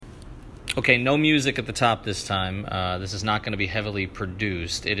Okay, no music at the top this time. This is not going to be heavily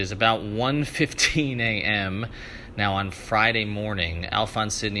produced. It is about 1:15 a.m. now on Friday morning.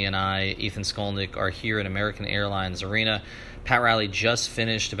 Alphonse Sidney and I, Ethan Skolnick, are here at American Airlines Arena. Pat Riley just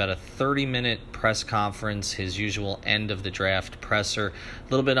finished about a 30-minute press conference, his usual end-of-the-draft presser. A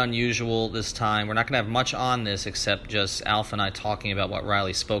little bit unusual this time. We're not going to have much on this except just Alf and I talking about what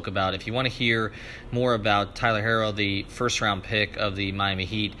Riley spoke about. If you want to hear more about Tyler Herro, the first-round pick of the Miami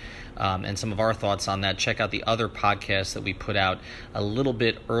Heat, and some of our thoughts on that, check out the other podcast that we put out a little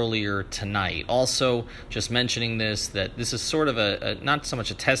bit earlier tonight. Also, just mentioning this, that this is sort of a not so much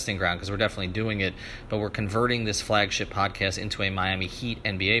a testing ground because we're definitely doing it, but we're converting this flagship podcast into a Miami Heat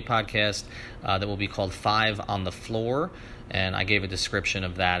NBA podcast that will be called Five on the Floor. And I gave a description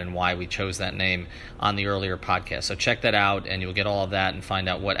of that and why we chose that name on the earlier podcast. So check that out, and you'll get all of that and find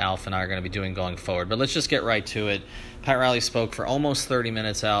out what Alf and I are going to be doing going forward. But let's just get right to it. Pat Riley spoke for almost 30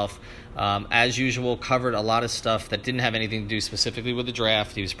 minutes, Alf. As usual, covered a lot of stuff that didn't have anything to do specifically with the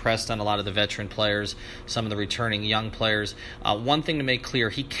draft. He was pressed on a lot of the veteran players, some of the returning young players. One thing to make clear,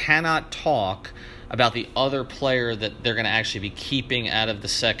 he cannot talk about the other player that they're going to actually be keeping out of the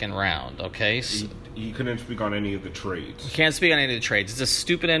second round, okay? He couldn't speak on any of the trades. He can't speak on any of the trades. It's a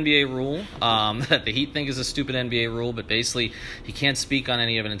stupid NBA rule that the Heat think is a stupid NBA rule, but basically he can't speak on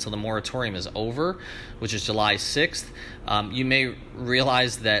any of it until the moratorium is over, which is July 6th. You may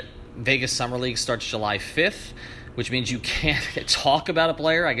realize that Vegas Summer League starts July 5th, which means you can't talk about a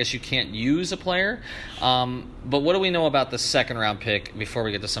player. I guess you can't use a player. But what do we know about the second-round pick before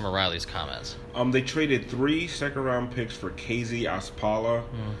we get to some of Riley's comments? They traded 3 second-round picks for KZ Okpala.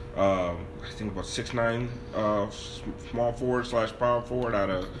 I think about 6'9", small forward / power forward out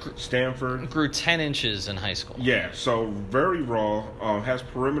of Stanford. Grew 10 inches in high school. Yeah, so very raw. Has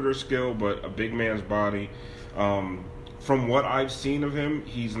perimeter skill, but a big man's body. From what I've seen of him,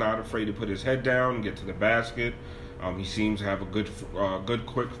 he's not afraid to put his head down and get to the basket. He seems to have a good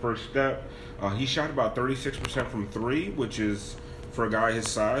quick first step. He shot about 36% from 3, which is, for a guy his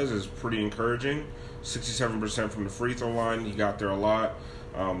size, is pretty encouraging. 67% from the free throw line. He got there a lot.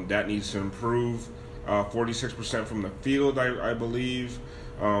 That needs to improve. 46% from the field, I believe.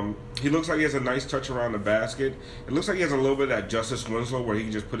 He looks like he has a nice touch around the basket. It looks like he has a little bit of that Justice Winslow where he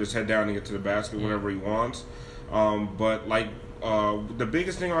can just put his head down and get to the basket whenever he wants. But the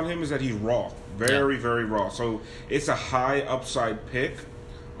biggest thing on him is that he's raw, very raw. So it's a high upside pick,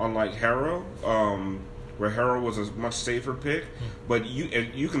 unlike Herro, where Herro was a much safer pick. But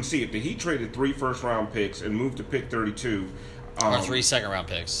you can see if the Heat traded 3 first-round picks and moved to pick 32. Or 3 second-round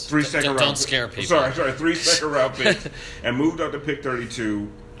picks. Don't scare people. Sorry, 3 second-round picks and moved up to pick 32.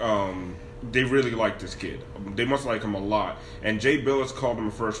 They really like this kid. They must like him a lot. And Jay Billis called him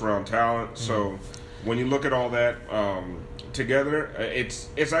a first-round talent. So when you look at all that together, it's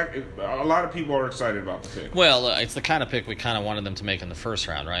like a lot of people are excited about the pick. Well, it's the kind of pick we kind of wanted them to make in the first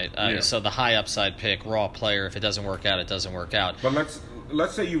round, right? So the high upside pick, raw player. If it doesn't work out, it doesn't work out. But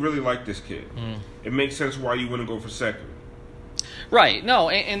let's say you really like this kid. It makes sense why you wouldn't go for second. Right. No,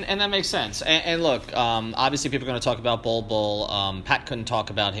 and that makes sense. And look, obviously people are going to talk about Bol. Pat couldn't talk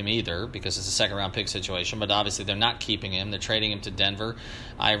about him either because it's a second-round pick situation, but obviously they're not keeping him. They're trading him to Denver.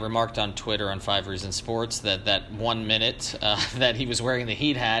 I remarked on Twitter on 5 Reasons Sports that 1 minute that he was wearing the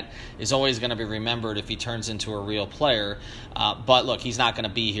Heat hat is always going to be remembered if he turns into a real player. But look, he's not going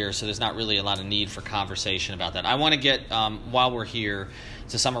to be here, so there's not really a lot of need for conversation about that. I want to get, while we're here,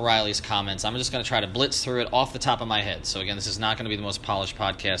 to some of Riley's comments. I'm just going to try to blitz through it off the top of my head. So again, this is not going to be the most polished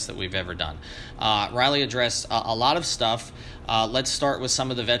podcast that we've ever done. Riley addressed a lot of stuff. Let's start with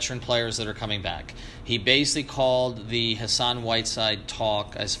some of the veteran players that are coming back. He basically called the Hassan Whiteside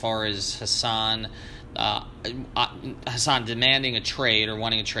talk as far as Hassan demanding a trade or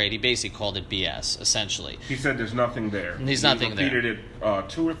wanting a trade. He basically called it BS, essentially. He said there's nothing there. He repeated it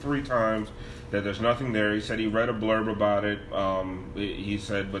 2 or 3 times. That there's nothing there. He said he read a blurb about it. He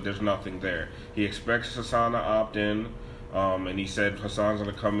said, but there's nothing there. He expects Hassan to opt in, and he said Hassan's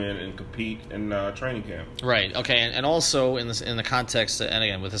going to come in and compete in training camp. Right. Okay. And also in the context, and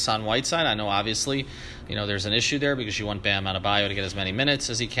again with Hassan Whiteside, I know obviously, there's an issue there because you want Bam Adebayo to get as many minutes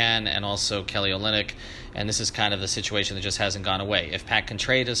as he can, and also Kelly Olynyk. And this is kind of the situation that just hasn't gone away. If Pat can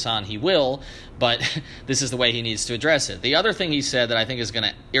trade Hassan, he will, but this is the way he needs to address it. The other thing he said that I think is going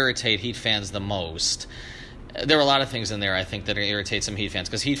to irritate Heat fans the most, there are a lot of things in there I think that irritate some Heat fans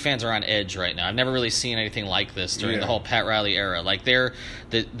because Heat fans are on edge right now. I've never really seen anything like this during the whole Pat Riley era. Like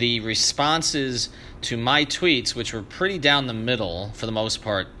the responses to my tweets, which were pretty down the middle for the most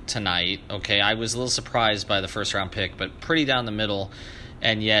part tonight. Okay, I was a little surprised by the first round pick, but pretty down the middle.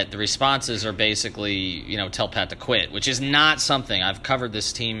 And yet the responses are basically, tell Pat to quit, which is not something. I've covered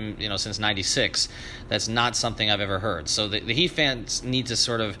this team, since '96. That's not something I've ever heard. So the Heat fans need to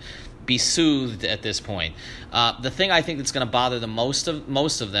sort of be soothed at this point. The thing I think that's going to bother the most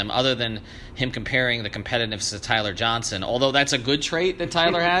of them, other than him comparing the competitiveness to Tyler Johnson, although that's a good trait that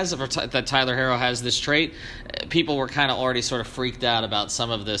Tyler has, or that Tyler Herro has this trait, people were kind of already sort of freaked out about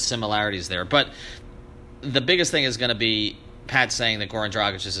some of the similarities there. But the biggest thing is going to be Pat saying that Goran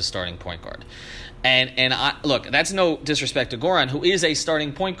Dragic is a starting point guard. And look, that's no disrespect to Goran, who is a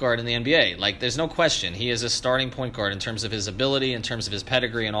starting point guard in the NBA. Like, there's no question. He is a starting point guard in terms of his ability, in terms of his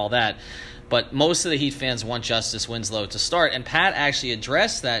pedigree and all that. But most of the Heat fans want Justice Winslow to start. And Pat actually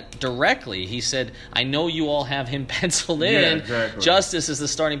addressed that directly. He said, I know you all have him penciled in. Yeah, exactly. Justice is the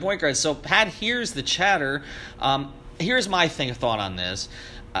starting point guard. So Pat hears the chatter. Here's my thought on this.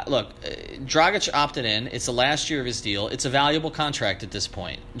 Look, Dragic opted in. It's the last year of his deal. It's a valuable contract at this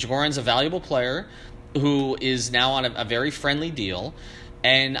point. Goran's a valuable player who is now on a very friendly deal.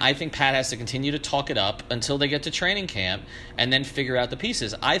 And I think Pat has to continue to talk it up until they get to training camp and then figure out the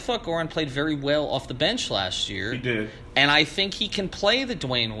pieces. I thought Goran played very well off the bench last year. He did. And I think he can play the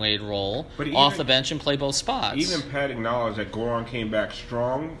Dwayne Wade role off the bench and play both spots. Even Pat acknowledged that Goran came back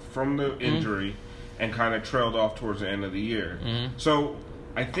strong from the injury and kind of trailed off towards the end of the year. Mm-hmm. So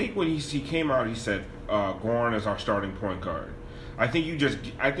I think when he came out, he said, Goran is our starting point guard. I think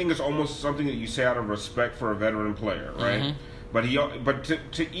it's almost something that you say out of respect for a veteran player, right? Mm-hmm. But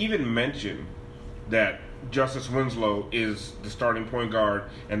to even mention that Justice Winslow is the starting point guard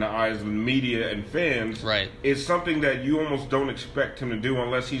in the eyes of the media and fans, right, is something that you almost don't expect him to do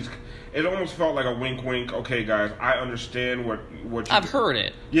unless it almost felt like a wink, wink. Okay, guys, I understand what I've heard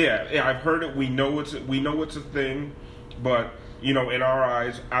it. Yeah, I've heard it. We know it's a thing, but in our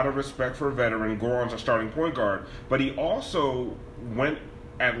eyes, out of respect for a veteran, Goran's a starting point guard. But he also went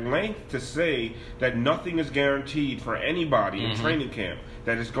at length to say that nothing is guaranteed for anybody in training camp,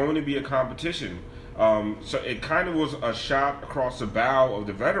 that it's going to be a competition. So it kind of was a shot across the bow of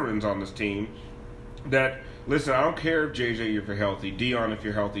the veterans on this team that, listen, I don't care if JJ if you're healthy, Dion if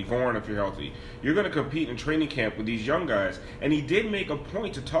you're healthy, Goran if you're healthy. You're going to compete in training camp with these young guys. And he did make a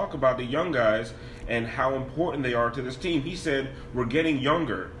point to talk about the young guys and how important they are to this team. He said, we're getting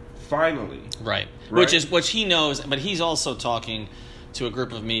younger, finally. Right. Which he knows, but he's also talking to a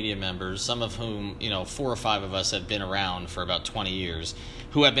group of media members, some of whom, 4 or 5 of us have been around for about 20 years,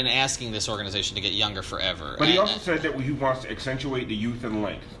 who have been asking this organization to get younger forever. But he also said that he wants to accentuate the youth and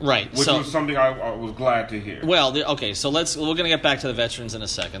length. Right. Which was something I was glad to hear. Well, okay, so we're going to get back to the veterans in a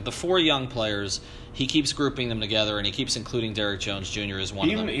second. The 4 young players, he keeps grouping them together, and he keeps including Derrick Jones Jr. as one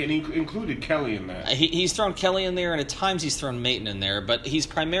of them. And he included Kelly in that. He's thrown Kelly in there, and at times he's thrown Mayton in there, but he's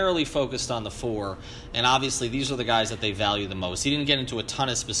primarily focused on the 4, and obviously these are the guys that they value the most. He didn't get into a ton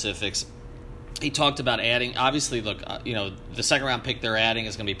of specifics. He talked about adding, obviously, look, the second-round pick they're adding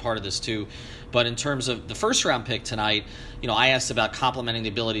is going to be part of this too. But in terms of the first-round pick tonight, I asked about complementing the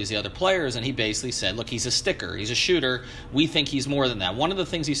abilities of the other players, and he basically said, look, he's a sticker. He's a shooter. We think he's more than that. One of the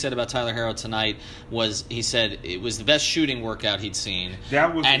things he said about Tyler Herro tonight was he said it was the best shooting workout he'd seen.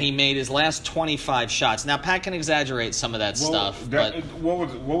 And he made his last 25 shots. Now, Pat can exaggerate some of that stuff. But what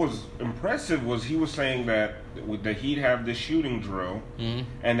was impressive was he was saying that he'd have this shooting drill,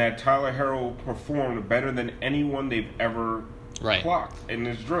 and that Tyler Herro performed better than anyone they've ever clocked in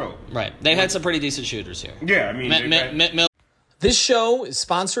this drill. Right. They've had some pretty decent shooters here. Yeah, I mean... This show is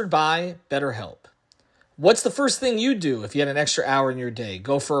sponsored by BetterHelp. What's the first thing you'd do if you had an extra hour in your day?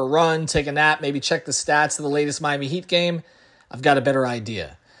 Go for a run, take a nap, maybe check the stats of the latest Miami Heat game? I've got a better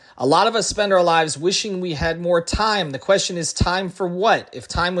idea. A lot of us spend our lives wishing we had more time. The question is, time for what? If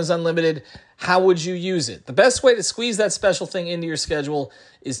time was unlimited, how would you use it? The best way to squeeze that special thing into your schedule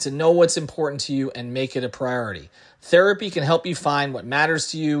is to know what's important to you and make it a priority. Therapy can help you find what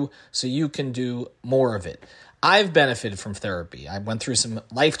matters to you so you can do more of it. I've benefited from therapy. I went through some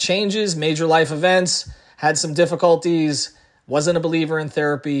life changes, major life events, had some difficulties, wasn't a believer in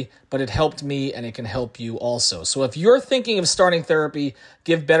therapy, but it helped me and it can help you also. So if you're thinking of starting therapy,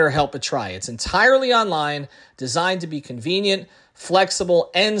 give BetterHelp a try. It's entirely online, designed to be convenient, flexible,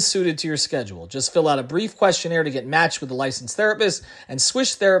 and suited to your schedule. Just fill out a brief questionnaire to get matched with a licensed therapist and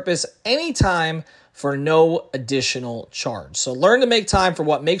switch therapists anytime for no additional charge. So learn to make time for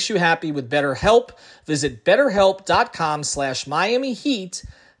what makes you happy with BetterHelp. Visit BetterHelp.com/Miami Heat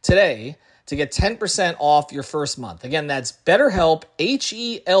today to get 10% off your first month. Again, that's BetterHelp,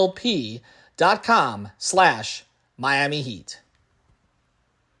 HELP.com/Miami Heat.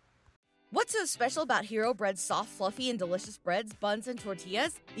 What's so special about Hero Bread's soft, fluffy, and delicious breads, buns, and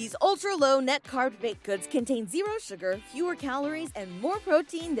tortillas? These ultra-low net-carb baked goods contain zero sugar, fewer calories, and more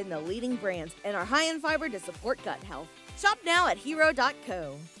protein than the leading brands, and are high in fiber to support gut health. Shop now at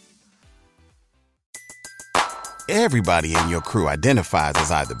Hero.co. Everybody in your crew identifies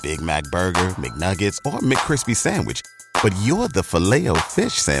as either Big Mac Burger, McNuggets, or McCrispy Sandwich. But you're the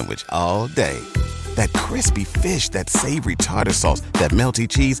Filet-O-Fish Sandwich all day. That crispy fish, that savory tartar sauce, that melty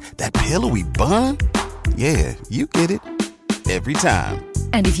cheese, that pillowy bun. Yeah, you get it. Every time.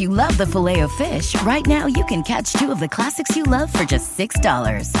 And if you love the Filet-O-Fish, right now you can catch two of the classics you love for just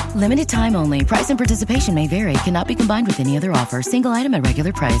 $6. Limited time only. Price and participation may vary. Cannot be combined with any other offer. Single item at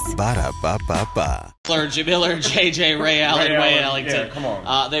regular price. Ba-da-ba-ba-ba. Miller, JJ, Ray Allen, Wayne Ellington. Yeah, come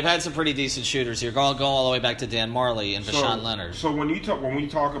on. They've had some pretty decent shooters here. Go all the way back to Dan Marley and Deshaun Leonard. So when we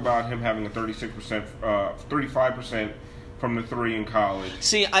talk about him having a 35% from the three in college.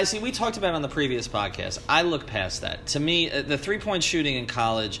 See, we talked about it on the previous podcast. I look past that. To me, the three-point shooting in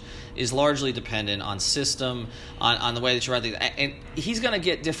college is largely dependent on system, on the way that you run things. And he's going to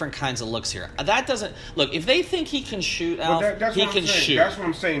get different kinds of looks here. That doesn't... Look, if they think he can shoot, Alf, he can shoot. That's what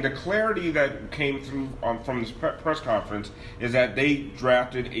I'm saying. The clarity that came through from this press conference is that they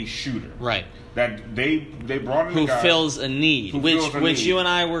drafted a shooter. Right. That they brought in a guy who fills a need, which you and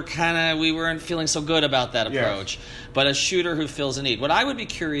I were we weren't feeling so good about that approach. Yes. But a shooter who fills a need. What I would be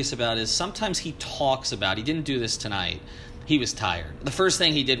curious about is sometimes he talks about, he didn't do this tonight, he was tired. The first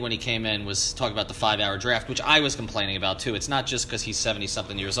thing he did when he came in was talk about the 5-hour draft, which I was complaining about too. It's not just because he's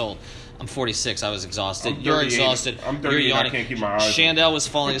 70-something years old. I'm 46. I was exhausted. You're exhausted. I'm 38. I can't keep my eyes. Shandell was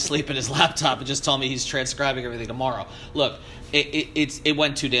falling asleep at his laptop and just told me he's transcribing everything tomorrow. Look, it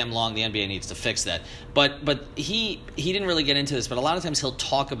went too damn long. The NBA needs to fix that. But he didn't really get into this. But a lot of times he'll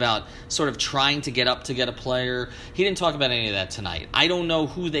talk about sort of trying to get up to get a player. He didn't talk about any of that tonight. I don't know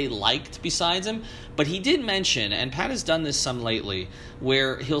who they liked besides him. But he did mention, and Pat has done this some lately,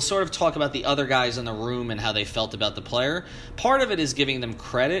 where he'll sort of talk about the other guys in the room and how they felt about the player. Part of it is giving them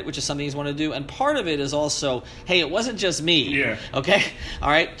credit, which is something he's wanted to do, and part of it is also, hey, it wasn't just me. Yeah. Okay? All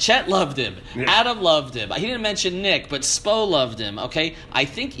right? Chet loved him. Yeah. Adam loved him. He didn't mention Nick, but Spo loved him. Okay? I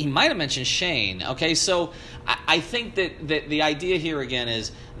think he might have mentioned Shane. Okay? So I think that the idea here again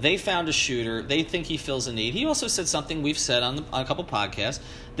is they found a shooter. They think he fills a need. He also said something we've said on a couple podcasts,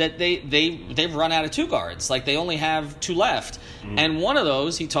 that they've run out of two guards. Like they only have two left. Mm-hmm. And one of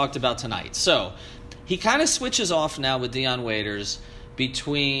those he talked about tonight. So he kind of switches off now with Dion Waiters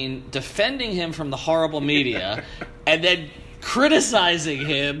between defending him from the horrible media and then criticizing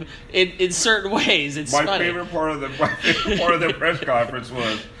him in certain ways. It's my funny. favorite part of the press conference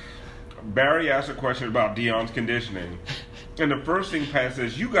was Barry asked a question about Dion's conditioning. And the first thing Pat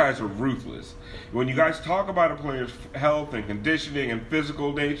says, you guys are ruthless. When you guys talk about a player's health and conditioning and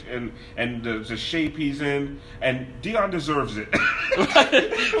physical nature and the shape he's in, and Dion deserves it.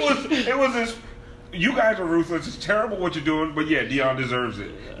 it was this. You guys are ruthless. It's terrible what you're doing, but yeah, Dion deserves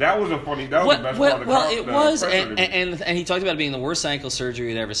it. That was the best part of the it was, and he talked about it being the worst ankle surgery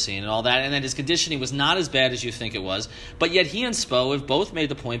he'd ever seen and all that, and that his conditioning was not as bad as you think it was. But yet he and Spo have both made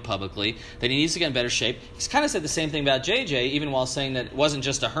the point publicly that he needs to get in better shape. He's kind of said the same thing about JJ, even while saying that it wasn't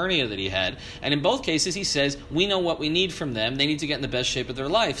just a hernia that he had. And in both cases, he says, we know what we need from them. They need to get in the best shape of their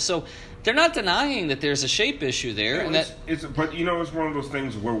life. So they're not denying that there's a shape issue there. Yeah, but it's one of those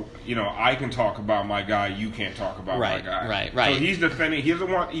things where, I can talk about my guy, you can't talk about my guy. Right. So he's defending.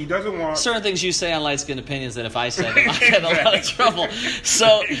 He doesn't want certain things you say on Light Skin Opinions that if I said them, I get in a lot of trouble.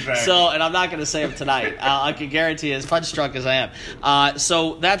 So, and I'm not going to say them tonight. I can guarantee you, as punch drunk as I am.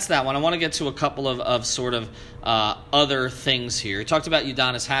 So that's that one. I want to get to a couple of sort of other things here. He talked about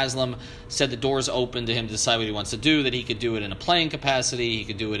Udonis Haslem, said the door's open to him to decide what he wants to do, that he could do it in a playing capacity, he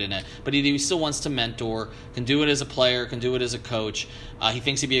could do it but he still wants to mentor, can do it as a player, can do it as a coach. He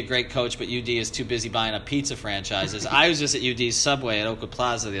thinks he'd be a great coach, but UD is too busy buying up pizza franchises. I was just at UD's Subway at Oakwood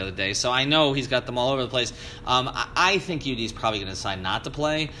Plaza the other day, so I know he's got them all over the place. I think UD's probably going to decide not to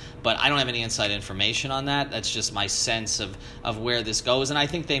play, but I don't have any inside information on that. That's just my sense of where this goes, and I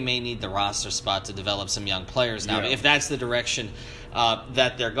think they may need the roster spot to develop some young players now, if that's the direction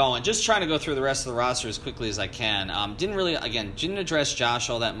that they're going. Just trying to go through the rest of the roster as quickly as I can. Didn't address Josh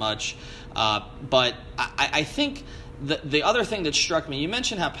all that much, but I think the other thing that struck me, you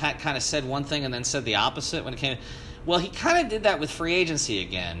mentioned how Pat kind of said one thing and then said the opposite when it came. Well, he kind of did that with free agency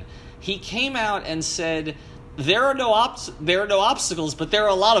again. He came out and said, there are no obstacles, but there are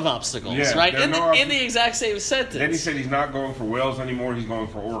a lot of obstacles, right? In the exact same sentence. Then he said he's not going for whales anymore, he's going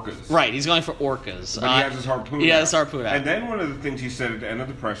for orcas. Right, he's going for orcas. But he has his harpoon out. He has his harpoon out. And then one of the things he said at the end of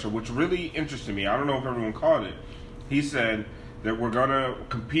the presser, which really interested me, I don't know if everyone caught it, he said that we're going to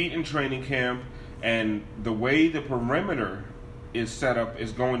compete in training camp, and the way the perimeter is set up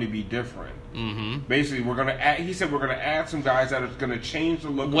is going to be different. Mm-hmm. Basically, he said we're going to add some guys that are going to change the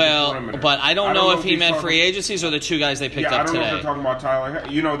look of the perimeter. But I don't know if he meant free agencies or the two guys they picked up today. I don't know if they're talking about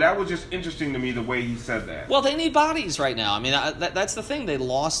Tyler. That was just interesting to me, the way he said that. Well, they need bodies right now. I mean, that's the thing. They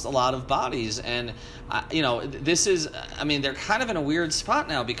lost a lot of bodies. And, this is, they're kind of in a weird spot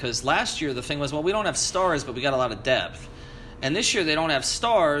now, because last year the thing was, well, we don't have stars, but we got a lot of depth. And this year they don't have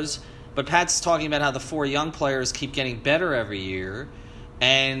stars, but Pat's talking about how the 4 young players keep getting better every year.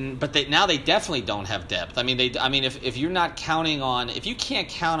 But now they definitely don't have depth. If you're not counting on, if you can't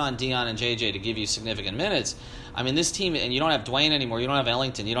count on Dion and JJ to give you significant minutes, this team, and you don't have Dwayne anymore, you don't have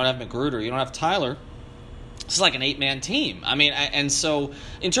Ellington, you don't have McGruder, you don't have Tyler. This is like an 8-man team. And so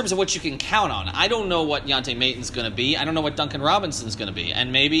in terms of what you can count on, I don't know what Yante Maten's going to be. I don't know what Duncan Robinson's going to be.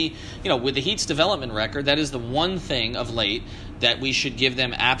 And maybe, with the Heat's development record, that is the one thing of late that we should give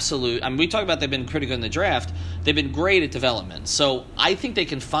them absolute. We talk about they've been pretty good in the draft. They've been great at development. So I think they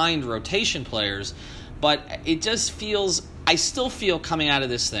can find rotation players, but it just feels, I still feel coming out of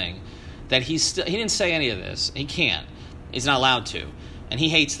this thing that he didn't say any of this. He can't. He's not allowed to. And he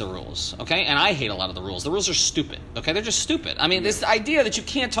hates the rules, okay? And I hate a lot of the rules. The rules are stupid, okay? They're just stupid. This idea that you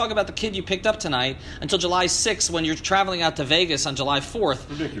can't talk about the kid you picked up tonight until July 6th when you're traveling out to Vegas on July 4th.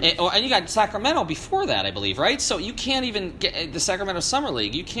 Ridiculous. And you got Sacramento before that, I believe, right? So you can't even get the Sacramento Summer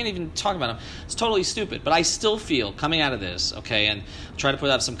League. You can't even talk about them. It's totally stupid. But I still feel, coming out of this, okay, and try to put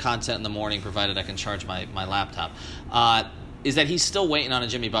out some content in the morning, provided I can charge my laptop, is that he's still waiting on a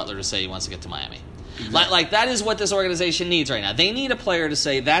Jimmy Butler to say he wants to get to Miami. Exactly. Like that is what this organization needs right now. They need a player to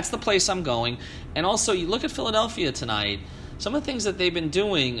say, that's the place I'm going. And also, you look at Philadelphia tonight, some of the things that they've been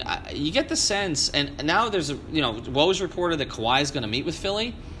doing, you get the sense, and now there's Woj reported that Kawhi is going to meet with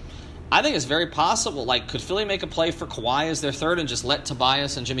Philly. I think it's very possible. Like, could Philly make a play for Kawhi as their third and just let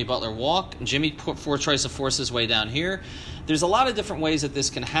Tobias and Jimmy Butler walk? And Jimmy tries to force his way down here. There's a lot of different ways that this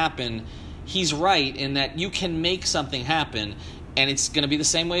can happen. He's right in that you can make something happen. And it's going to be the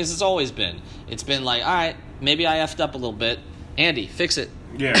same way as it's always been. It's been like, all right, maybe I effed up a little bit. Andy, fix it.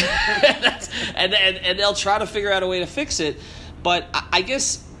 Yeah. and they'll try to figure out a way to fix it. But I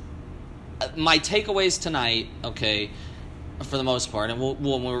guess my takeaways tonight, okay, for the most part, and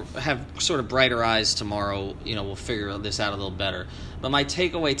we'll have sort of brighter eyes tomorrow, we'll figure this out a little better. But my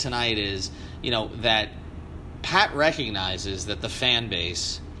takeaway tonight is, that Pat recognizes that the fan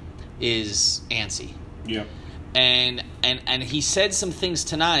base is antsy. Yeah. And he said some things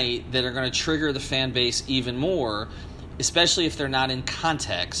tonight that are going to trigger the fan base even more, especially if they're not in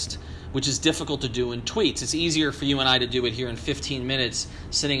context, which is difficult to do in tweets. It's easier for you and I to do it here in 15 minutes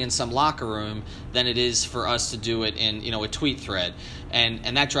sitting in some locker room than it is for us to do it in a tweet thread.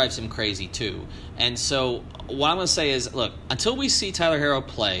 And that drives him crazy too. And so what I'm going to say is, look, until we see Tyler Herro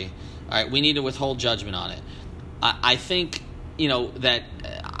play, all right, we need to withhold judgment on it. I think that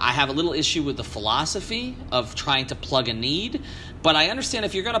I have a little issue with the philosophy of trying to plug a need, but I understand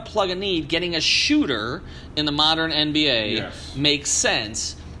if you're going to plug a need, getting a shooter in the modern NBA makes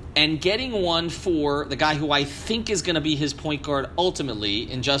sense, and getting one for the guy who I think is going to be his point guard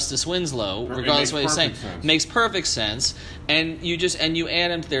ultimately in Justice Winslow, regardless of what he's saying, makes perfect sense, and you add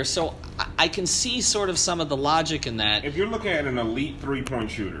him there. So I can see sort of some of the logic in that. If you're looking at an elite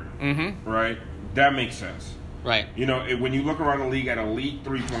three-point shooter, right, that makes sense. Right. When you look around the league at elite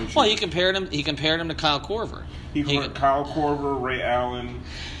three-point shooters. Well, he compared him to Kyle Korver. He compared Kyle Korver, Ray Allen,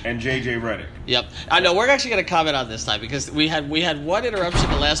 and J.J. Redick. Yep. I know. We're actually going to comment on this time because we had one interruption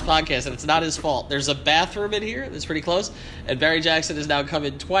in the last podcast, and it's not his fault. There's a bathroom in here that's pretty close, and Barry Jackson has now come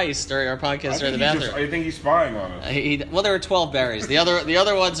in twice during our podcast during the bathroom. I think he's spying on us. Well, there were 12 Barrys. The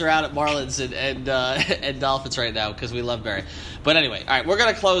other ones are out at Marlins and Dolphins right now because we love Barry. But anyway, all right, we're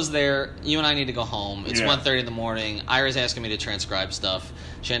going to close there. You and I need to go home. It's 1:30 in the morning. Ira's asking me to transcribe stuff.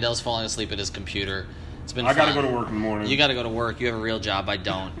 Chandel's falling asleep at his computer. It's been fun. I got to go to work in the morning. You got to go to work. You have a real job. I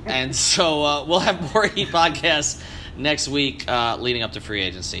don't. And so we'll have more Heat podcasts next week leading up to free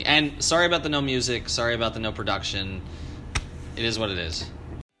agency. And sorry about the no music. Sorry about the no production. It is what it is.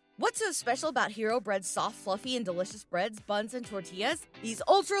 What's so special about Hero Bread's soft, fluffy, and delicious breads, buns, and tortillas? These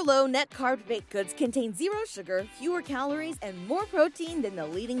ultra-low net-carb baked goods contain 0 sugar, fewer calories, and more protein than the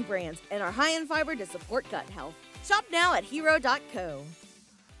leading brands, and are high in fiber to support gut health. Shop now at Hero.co.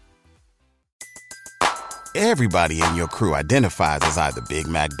 Everybody in your crew identifies as either Big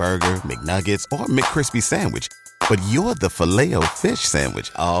Mac Burger, McNuggets, or McCrispy Sandwich. But you're the Filet-O-Fish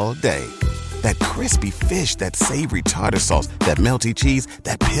Sandwich all day. That crispy fish, that savory tartar sauce, that melty cheese,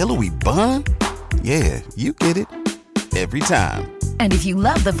 that pillowy bun. Yeah, you get it. Every time. And if you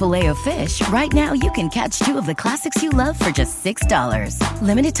love the Filet-O-Fish, right now you can catch two of the classics you love for just $6.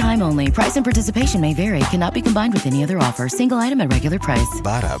 Limited time only. Price and participation may vary. Cannot be combined with any other offer. Single item at regular price.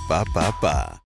 Ba-da-ba-ba-ba.